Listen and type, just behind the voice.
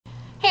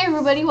Hey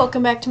everybody,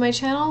 welcome back to my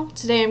channel.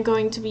 Today I'm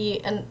going to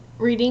be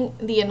reading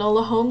the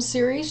Enola Holmes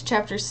series,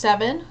 chapter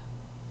 7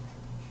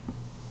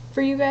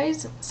 for you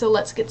guys. So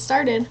let's get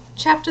started.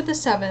 Chapter the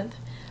 7th.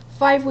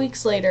 5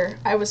 weeks later,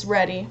 I was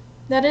ready.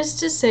 That is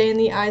to say, in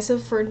the eyes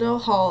of Ferndale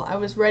Hall, I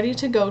was ready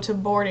to go to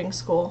boarding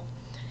school.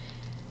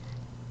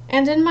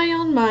 And in my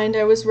own mind,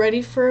 I was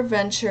ready for a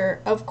venture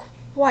of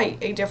quite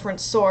a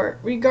different sort.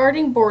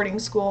 Regarding boarding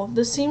school,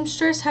 the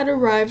seamstress had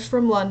arrived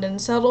from London,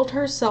 settled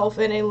herself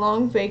in a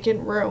long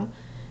vacant room,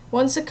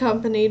 once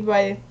accompanied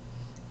by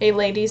a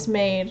lady's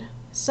maid,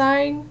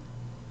 sighing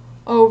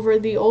over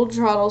the old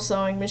trottle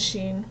sewing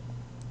machine,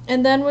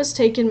 and then was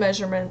taken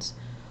measurements.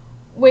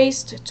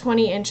 Waist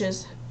 20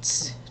 inches,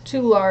 too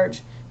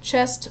large.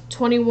 Chest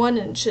 21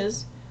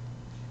 inches,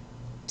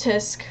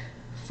 tisk,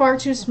 far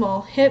too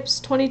small. Hips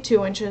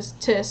 22 inches,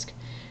 tisk,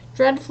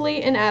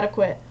 dreadfully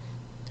inadequate.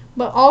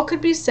 But all could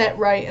be set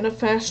right in a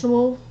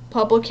fashionable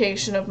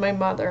publication of my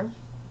mother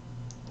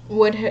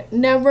would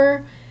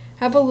never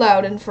have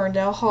allowed in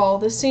Ferndale Hall.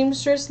 The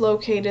seamstress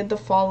located the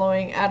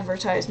following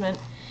advertisement: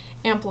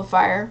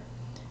 amplifier.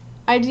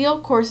 Ideal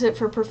corset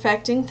for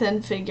perfecting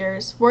thin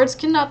figures. Words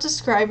cannot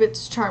describe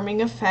its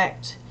charming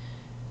effect,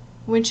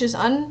 which is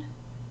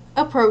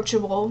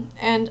unapproachable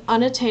and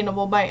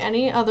unattainable by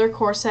any other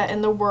corset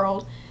in the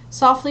world.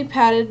 Softly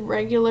padded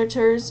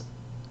regulators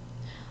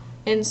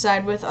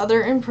inside with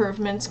other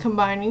improvements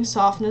combining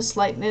softness,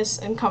 lightness,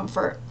 and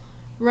comfort.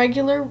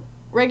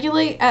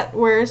 Regulate at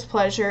wearer's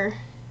pleasure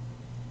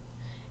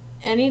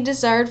any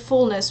desired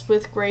fullness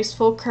with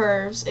graceful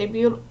curves, a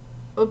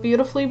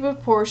beautifully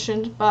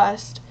proportioned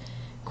bust.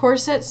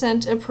 Corset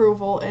sent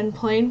approval in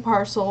plain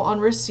parcel on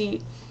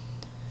receipt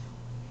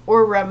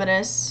or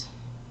remittance.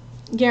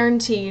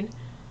 Guaranteed.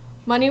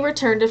 Money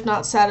returned if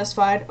not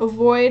satisfied.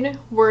 Avoid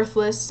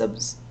worthless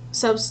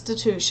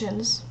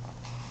substitutions.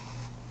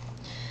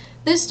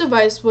 This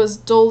device was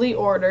duly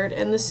ordered,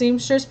 and the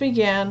seamstress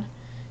began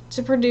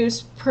to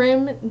produce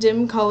prim,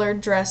 dim-colored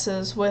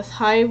dresses with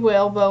high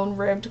whalebone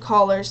ribbed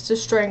collars to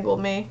strangle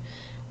me,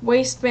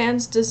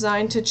 waistbands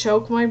designed to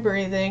choke my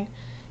breathing,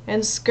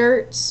 and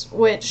skirts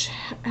which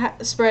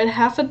spread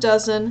half a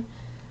dozen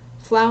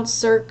flounced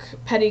silk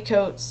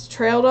petticoats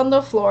trailed on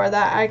the floor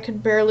that I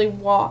could barely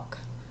walk.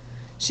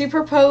 She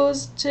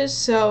proposed to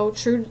sew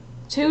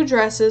two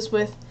dresses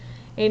with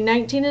a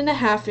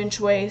 19.5-inch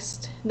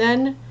waist,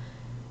 then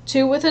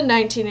two with a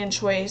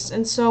 19-inch waist,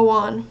 and so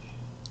on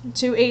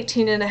to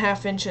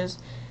 18.5 inches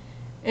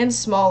and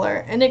smaller.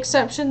 An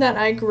exception that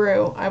I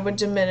grew, I would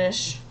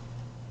diminish.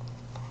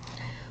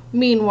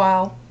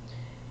 Meanwhile,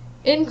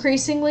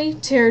 increasingly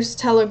terse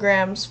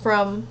telegrams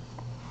from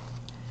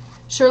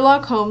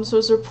Sherlock Holmes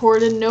was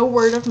reported. No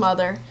word of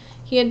mother.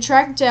 He had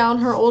tracked down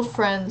her old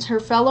friends, her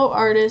fellow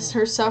artists,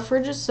 her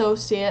suffrage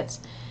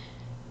associates.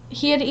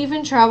 He had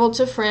even traveled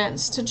to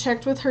France to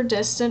check with her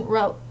distant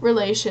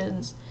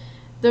relations,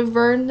 the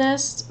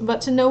Vernests, but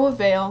to no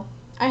avail.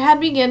 I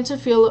had begun to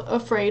feel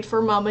afraid for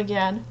Mum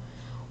again.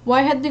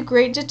 Why had the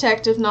great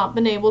detective not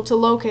been able to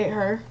locate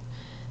her?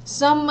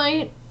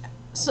 Might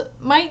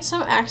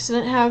some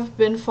accident have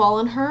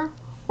befallen her,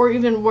 or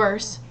even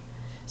worse,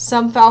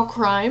 some foul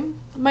crime?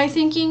 My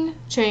thinking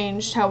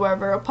changed,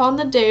 however, upon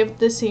the day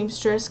the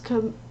seamstress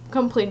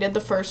completed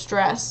the first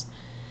dress,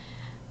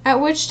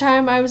 at which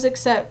time I was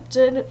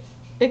expected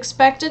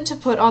to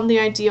put on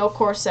the ideal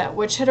corset,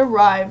 which had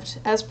arrived,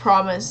 as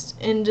promised,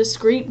 in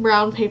discreet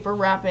brown paper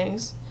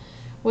wrappings,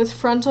 with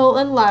frontal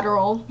and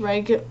lateral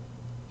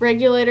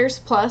regulators,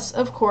 plus,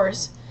 of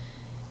course,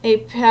 a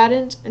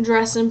patent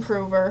dress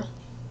improver,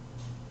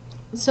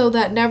 so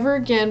that never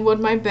again would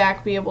my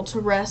back be able to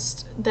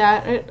rest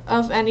that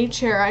of any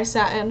chair I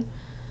sat in.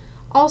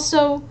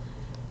 Also,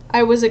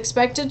 I was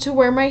expected to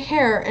wear my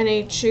hair in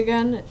a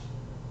chigon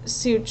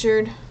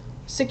secured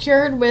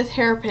with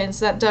hairpins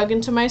that dug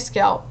into my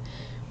scalp,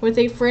 with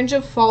a fringe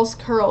of false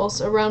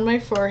curls around my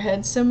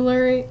forehead,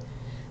 similarly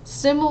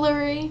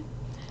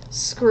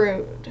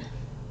skewered.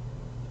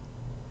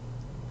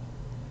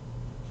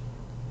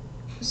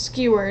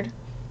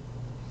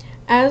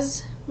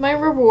 As my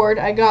reward,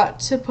 I got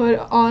to put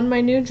on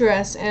my new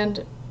dress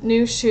and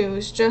new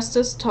shoes, just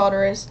as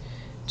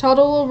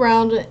toddle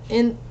around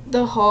in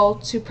the hall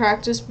to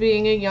practice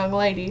being a young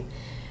lady.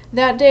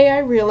 That day I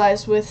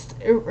realized with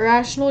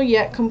irrational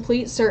yet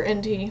complete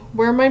certainty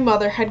where my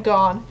mother had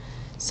gone,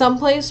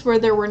 someplace where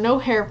there were no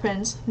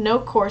hairpins, no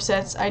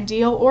corsets,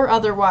 ideal or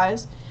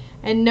otherwise,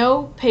 and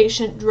no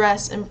patient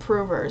dress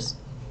improvers.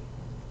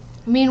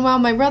 Meanwhile,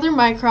 my brother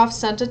Mycroft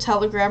sent a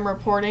telegram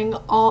reporting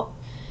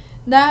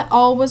that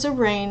all was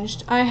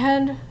arranged. I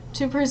had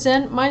to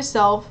present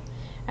myself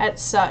at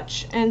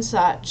such and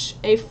such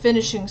a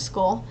finishing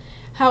school,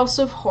 house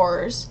of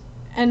horrors,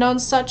 and on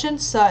such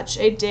and such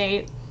a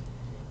date,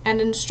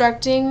 and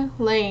instructing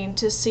Lane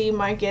to see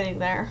my getting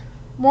there.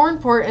 More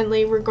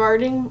importantly,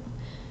 regarding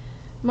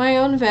my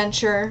own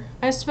venture,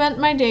 I spent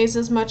my days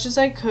as much as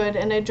I could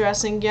in a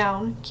dressing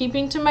gown,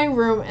 keeping to my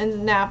room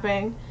and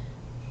napping,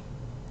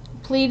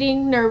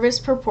 pleading nervous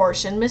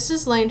proportion.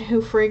 Mrs. Lane,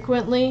 who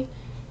frequently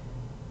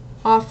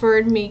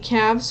offered me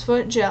calf's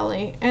foot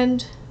jelly,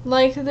 and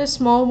like the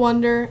small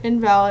wonder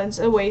invalids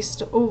a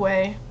waste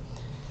away.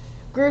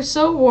 Grew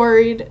so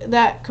worried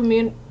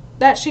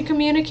that she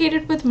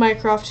communicated with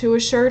Mycroft, who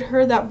assured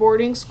her that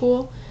boarding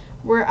school,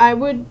 where I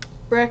would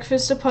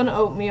breakfast upon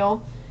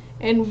oatmeal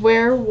and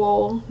wear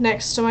wool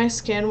next to my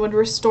skin, would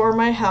restore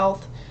my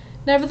health.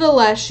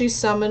 Nevertheless, she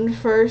summoned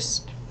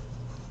first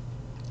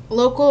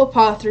local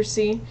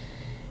apothecary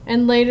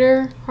and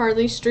later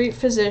Harley Street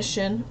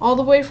physician, all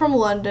the way from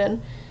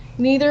London,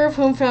 neither of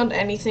whom found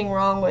anything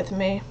wrong with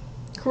me.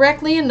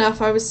 Correctly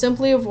enough, I was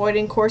simply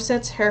avoiding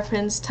corsets,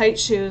 hairpins, tight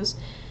shoes,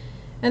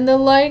 and the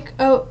like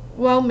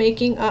while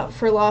making up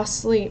for lost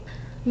sleep.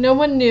 No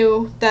one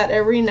knew that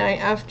every night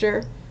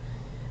after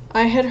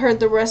I had heard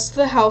the rest of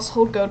the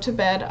household go to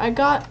bed, I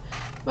got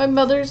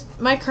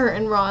my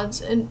curtain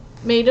rods and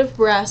made of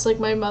brass like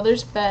my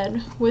mother's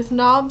bed, with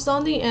knobs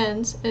on the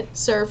ends. It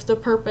served the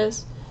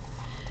purpose.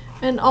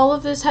 And all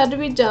of this had to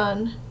be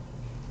done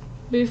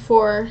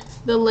before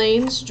the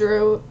lanes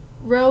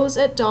rose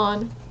at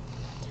dawn.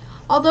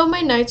 Although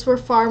my nights were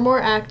far more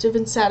active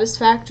and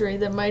satisfactory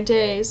than my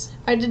days,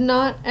 I did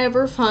not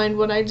ever find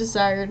what I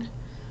desired.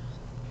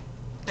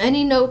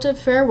 Any note of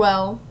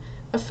farewell,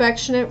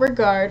 affectionate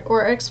regard,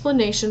 or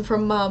explanation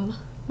from Mum.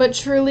 But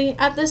truly,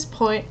 at this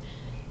point,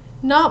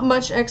 not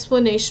much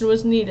explanation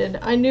was needed.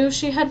 I knew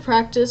she had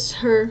practiced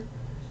her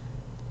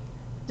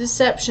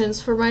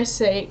deceptions for my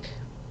sake,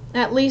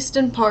 at least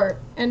in part,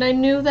 and I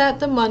knew that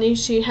the money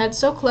she had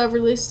so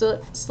cleverly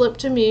slipped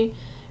to me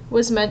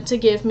was meant to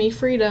give me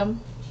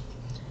freedom.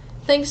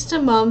 Thanks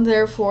to Mum,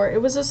 therefore,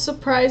 it was a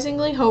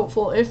surprisingly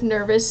hopeful, if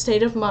nervous,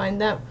 state of mind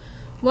that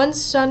one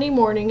sunny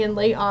morning in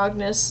late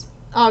August,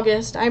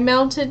 I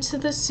mounted to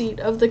the seat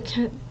of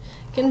the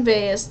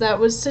conveyance that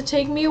was to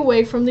take me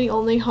away from the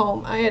only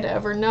home I had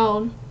ever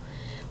known.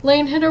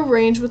 Lane had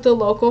arranged with the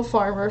local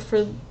farmer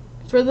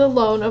for the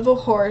loan of a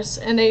horse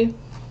and a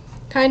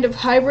kind of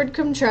hybrid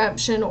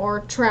contraption or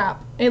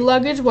trap, a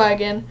luggage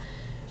wagon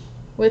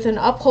with an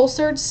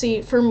upholstered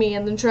seat for me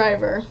and the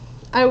driver.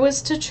 I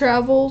was to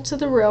travel to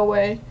the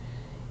railway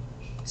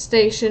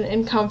station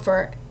in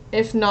comfort,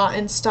 if not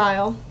in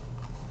style.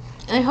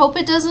 "I hope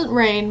it doesn't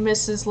rain,"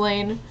 Mrs.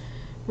 Lane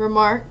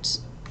remarked,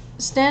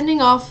 standing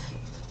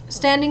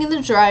in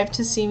the drive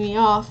to see me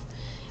off.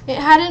 It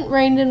hadn't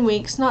rained in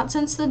weeks, not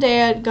since the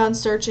day I had gone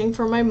searching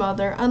for my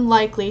mother.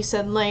 "Unlikely,"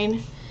 said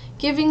Lane,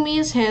 giving me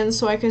his hand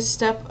so I could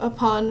step up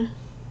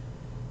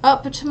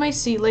to my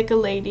seat like a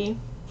lady.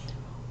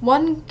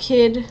 One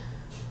kid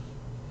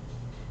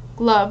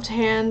gloved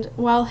hand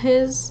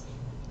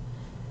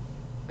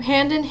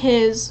in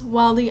his,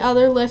 while the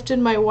other lifted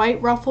my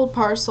white ruffled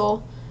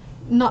parcel.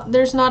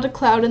 There's not a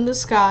cloud in the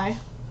sky.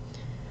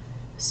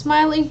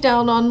 Smiling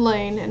down on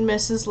Lane and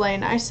Mrs.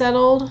 Lane, I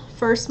settled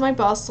first my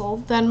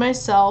bustle, then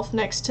myself,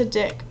 next to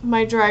Dick,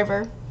 my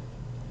driver.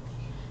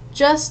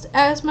 Just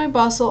as my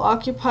bustle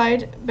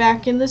occupied the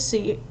back of the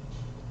seat,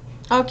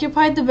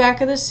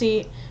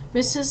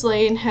 Mrs.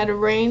 Lane had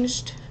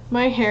arranged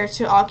my hair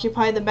to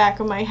occupy the back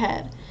of my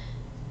head,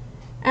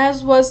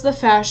 as was the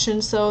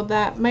fashion, so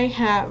that my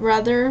hat,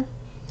 rather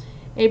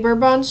a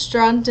Bourbon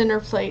straw dinner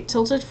plate,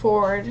 tilted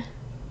forward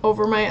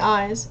over my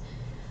eyes.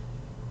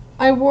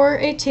 I wore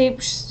a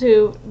tape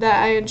suit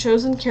that I had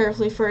chosen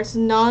carefully for its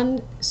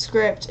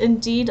nondescript,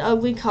 indeed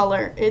ugly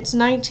color, its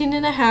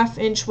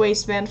 19.5-inch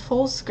waistband,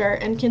 full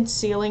skirt, and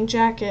concealing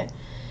jacket.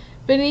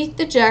 Beneath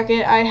the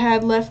jacket I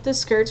had left the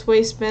skirt's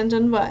waistband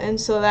unbuttoned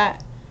so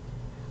that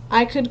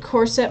I could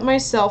corset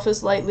myself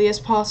as lightly as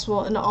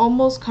possible, and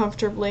almost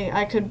comfortably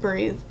I could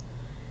breathe,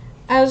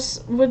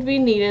 as would be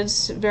needed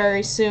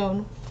very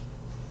soon.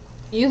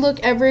 "You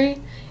look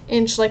every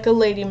inch like a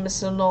lady,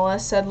 Miss Enola,"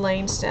 said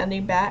Lane,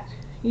 standing back.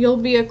 "You'll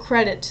be a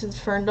credit to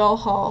Ferndale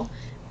Hall,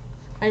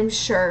 I'm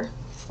sure."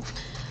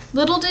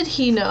 Little did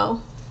he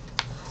know.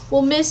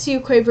 "We'll miss you,"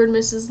 quavered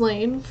Mrs.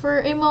 Lane. For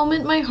a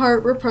moment my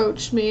heart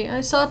reproached me.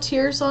 I saw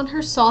tears on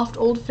her soft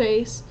old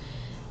face.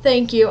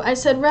 "Thank you," I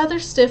said rather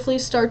stiffly,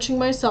 starching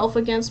myself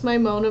against my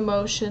own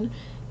emotion.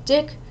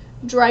 "Dick,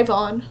 drive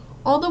on."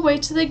 All the way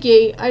to the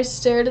gate I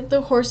stared at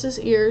the horse's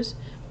ears.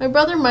 My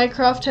brother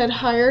Mycroft had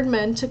hired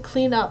men to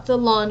clean up the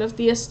lawn of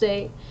the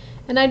estate,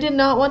 and I did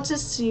not want to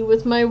see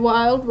with my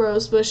wild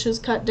rose bushes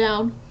cut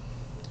down.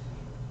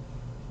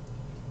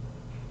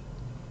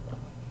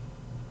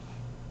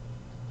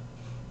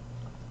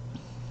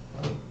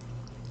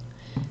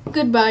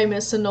 "Goodbye,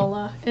 Miss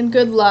Enola, and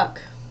good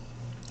luck,"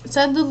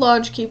 said the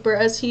lodge-keeper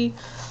as he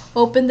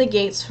opened the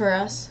gates for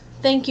us.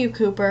 "Thank you,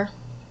 Cooper."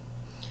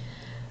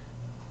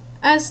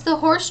 As the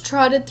horse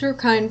trotted through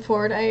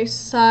Kindford, I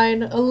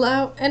sighed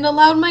aloud and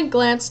allowed my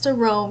glance to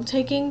roam,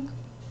 taking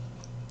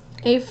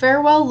a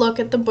farewell look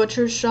at the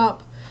butcher's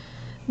shop,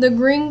 the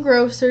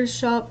greengrocer's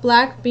shop,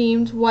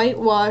 black-beamed,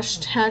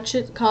 whitewashed,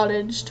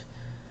 hatchet-cottaged,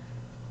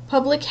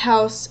 public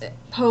house,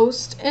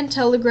 post and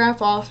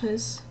telegraph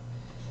office,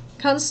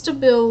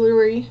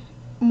 constabulary,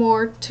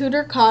 more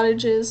Tudor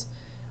cottages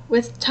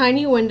with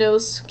tiny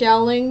windows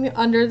scowling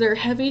under their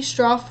heavy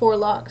straw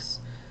forelocks,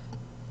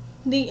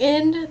 the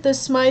inn, the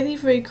smithy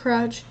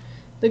vicarage,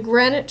 the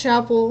granite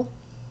chapel,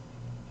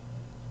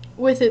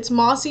 with its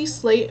mossy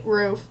slate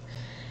roof,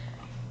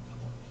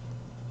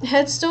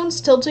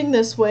 headstones tilting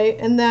this way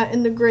and that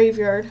in the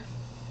graveyard.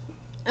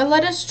 I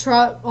let us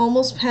trot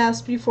almost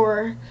past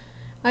before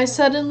I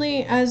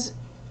suddenly, as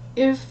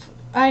if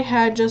I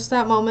had just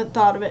that moment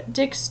thought of it,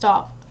 Dick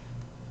stopped.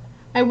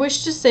 I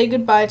wished to say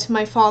goodbye to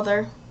my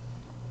father.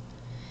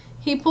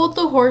 He pulled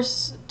the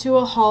horse to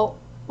a halt.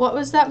 What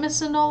was that,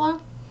 Miss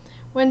Enola?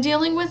 When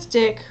dealing with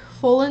Dick,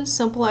 full and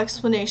simple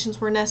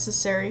explanations were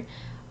necessary.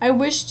 I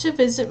wished to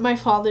visit my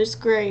father's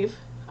grave.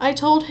 I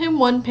told him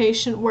one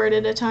patient word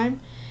at a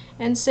time,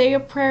 and say a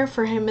prayer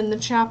for him in the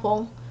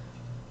chapel.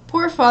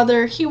 Poor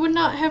father, he would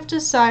not have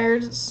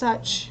desired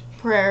such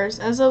prayers.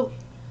 As a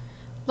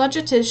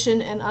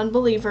logician and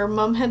unbeliever,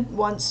 Mum had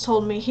once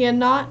told me he had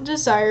not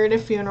desired a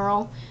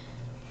funeral.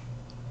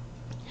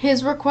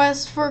 His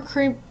request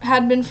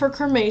had been for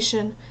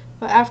cremation,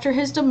 but after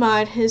his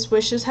demise his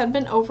wishes had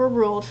been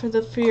overruled for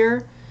the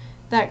fear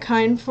that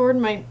Kindford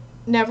might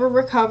never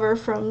recover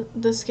from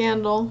the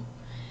scandal.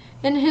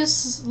 In his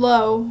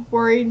slow,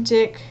 worried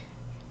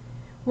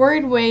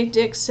way,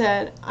 Dick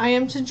said, "I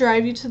am to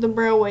drive you to the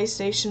railway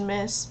station,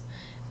 miss.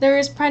 There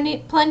is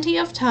plenty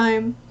of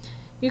time.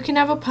 You can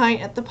have a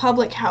pint at the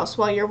public house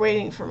while you're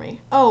waiting for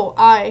me." Oh,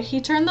 aye. He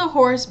turned the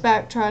horse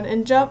backtrod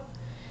and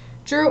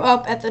drew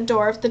up at the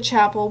door of the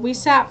chapel. We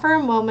sat for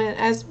a moment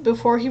as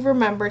before he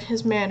remembered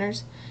his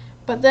manners,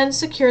 but then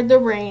secured the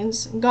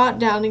reins, got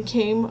down and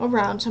came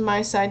around to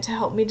my side to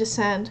help me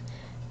descend.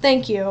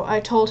 "Thank you," I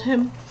told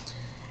him,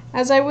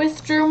 as I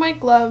withdrew my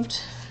gloved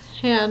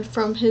hand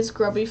from his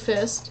grubby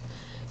fist.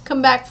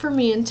 "Come back for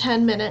me in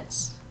 10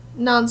 minutes.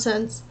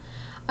 Nonsense.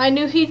 I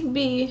knew he'd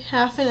be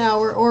half an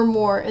hour or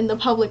more in the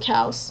public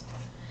house.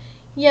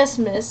 "Yes,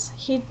 miss."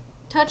 He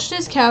touched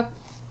his cap.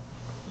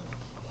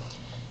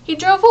 He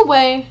drove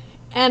away,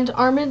 and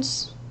armed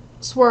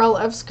swirl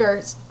of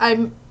skirts.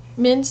 I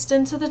minced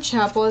into the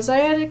chapel as I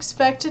had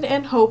expected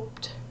and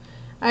hoped.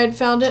 I had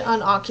found it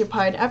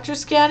unoccupied. After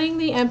scanning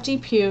the empty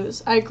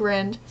pews, I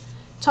grinned,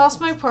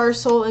 tossed my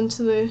parcel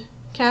into the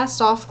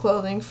cast-off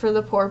clothing for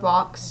the poor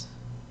box,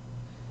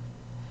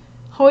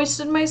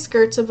 hoisted my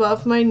skirts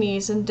above my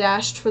knees, and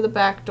dashed for the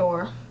back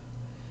door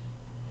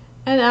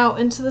and out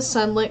into the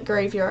sunlit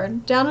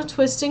graveyard. Down a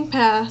twisting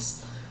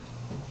path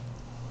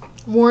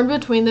worn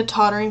between the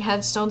tottering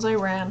headstones I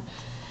ran,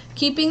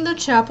 keeping the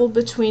chapel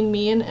between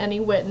me and any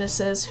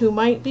witnesses who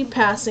might be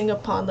passing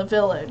upon the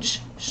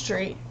village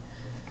street.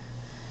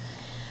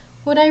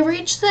 When I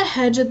reached the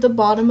hedge at the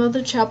bottom of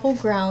the chapel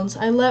grounds,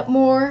 I let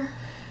more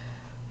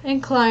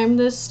and climbed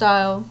the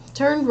stile,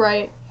 turned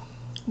right,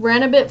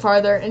 ran a bit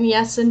farther, and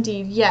yes,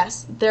 indeed,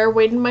 yes, there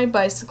waited my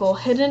bicycle,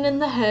 hidden in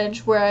the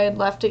hedge where I had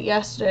left it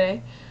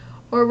yesterday,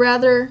 or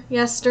rather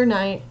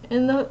yesternight.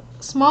 In the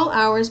small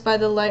hours, by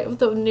the light of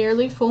the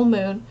nearly full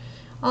moon,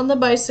 on the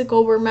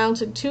bicycle were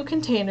mounted 2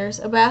 containers,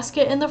 a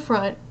basket in the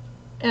front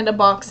and a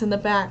box in the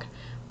back,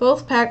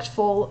 both packed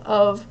full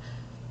of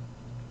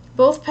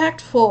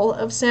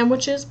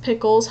sandwiches,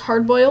 pickles,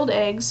 hard-boiled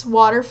eggs,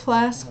 water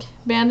flask,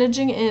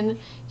 bandaging in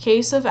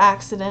case of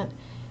accident,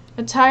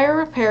 a tire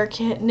repair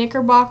kit,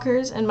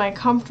 knickerbockers, and my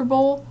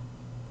comfortable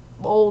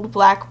old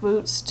black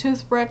boots,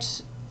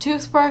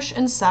 toothbrush,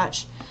 and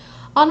such.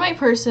 On my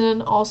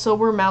person also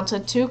were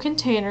mounted 2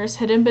 containers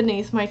hidden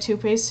beneath my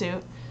toupee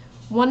suit,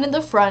 one in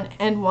the front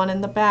and one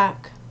in the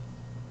back.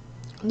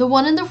 The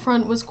one in the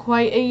front was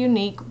quite a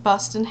unique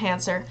bust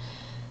enhancer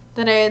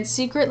that I had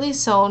secretly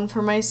sewn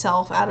for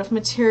myself out of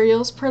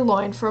materials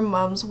purloined from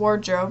Mum's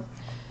wardrobe.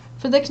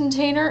 For the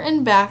container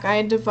in back I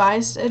had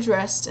devised a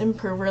dressed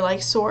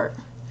improver-like sort.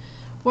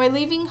 While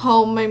leaving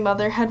home my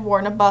mother had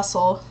worn a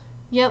bustle,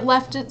 yet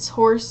left its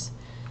horse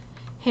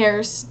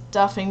hair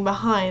stuffing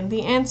behind.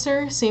 The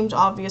answer seemed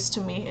obvious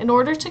to me. In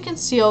order to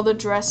conceal the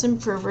dress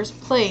improver's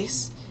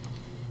place,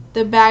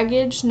 the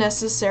baggage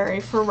necessary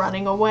for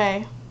running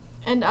away,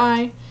 and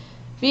I,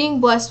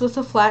 being blessed with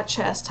a flat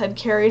chest, had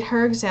carried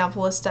her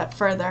example a step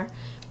further.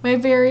 My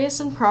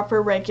various and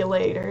proper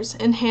regulators,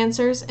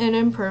 enhancers, and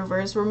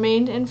improvers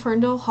remained in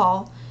Ferndale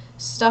Hall,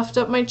 stuffed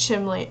up my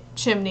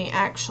chimney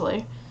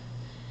actually.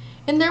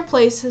 In their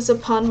places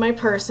upon my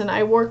person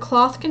I wore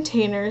cloth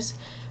containers,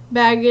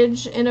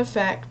 baggage in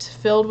effect,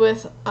 filled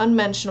with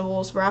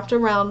unmentionables, wrapped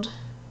around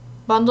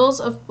bundles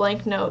of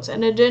blank notes.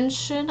 In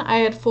addition, I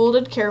had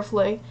folded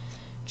carefully,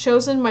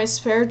 chosen my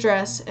spare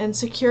dress, and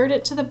secured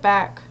it to the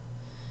back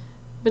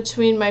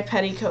between my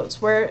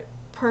petticoats, where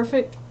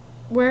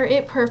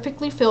it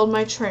perfectly filled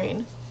my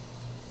train.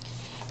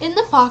 In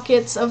the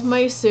pockets of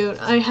my suit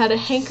I had a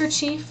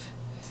handkerchief,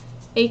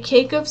 a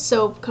cake of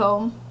soap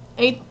comb,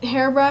 a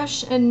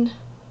hairbrush, and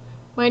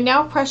my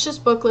now precious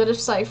booklet of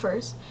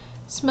ciphers,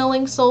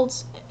 smelling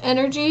salts,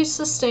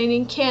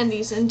 energy-sustaining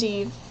candies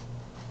indeed.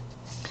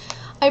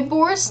 I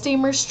bore a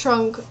steamer's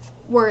trunk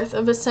worth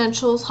of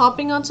essentials,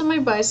 hopping onto my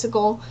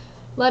bicycle,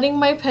 letting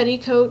my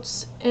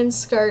petticoats and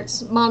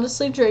skirts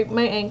modestly drape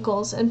my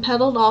ankles, and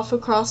pedaled off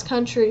across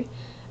country.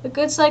 A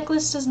good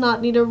cyclist does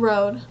not need a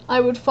road. I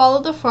would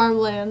follow the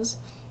farmlands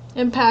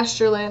and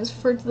pasture lands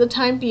for the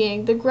time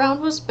being. The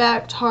ground was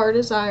backed hard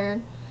as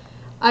iron.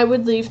 I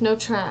would leave no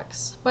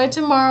tracks. By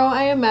tomorrow,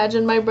 I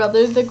imagined my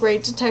brother, the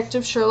great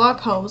detective Sherlock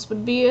Holmes,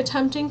 would be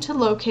attempting to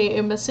locate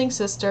a missing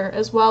sister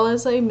as well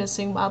as a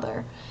missing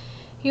mother.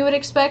 He would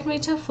expect me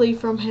to flee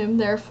from him,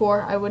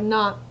 therefore I would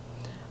not.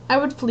 I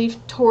would flee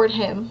toward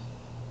him.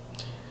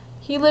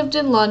 He lived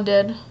in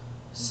London,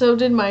 so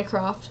did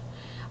Mycroft.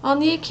 On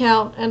the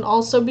account, and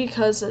also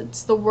because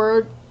it's the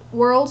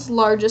world's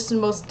largest and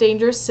most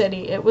dangerous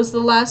city, it was the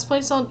last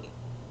place on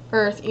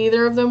earth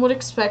either of them would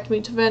expect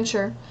me to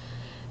venture.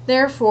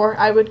 Therefore,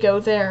 I would go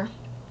there.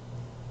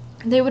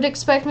 They would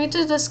expect me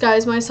to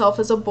disguise myself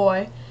as a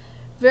boy.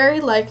 Very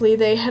likely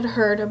they had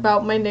heard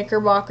about my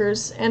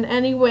knickerbockers, and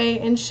anyway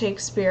in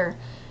Shakespeare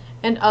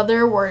and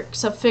other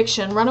works of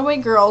fiction, runaway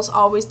girls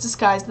always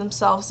disguise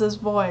themselves as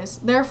boys.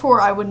 Therefore,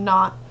 I would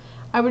not.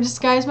 I would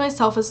disguise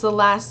myself as the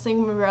last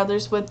thing my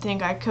brothers would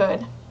think I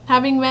could.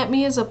 Having met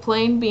me as a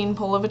plain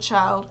beanpole of a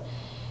child,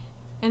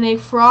 in a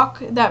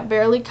frock that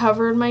barely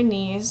covered my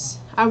knees,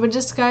 I would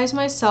disguise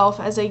myself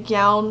as a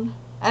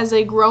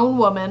grown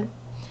woman,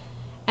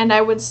 and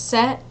I would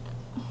set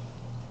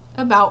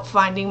about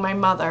finding my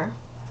mother.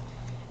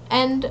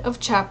 End of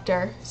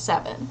chapter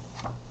 7.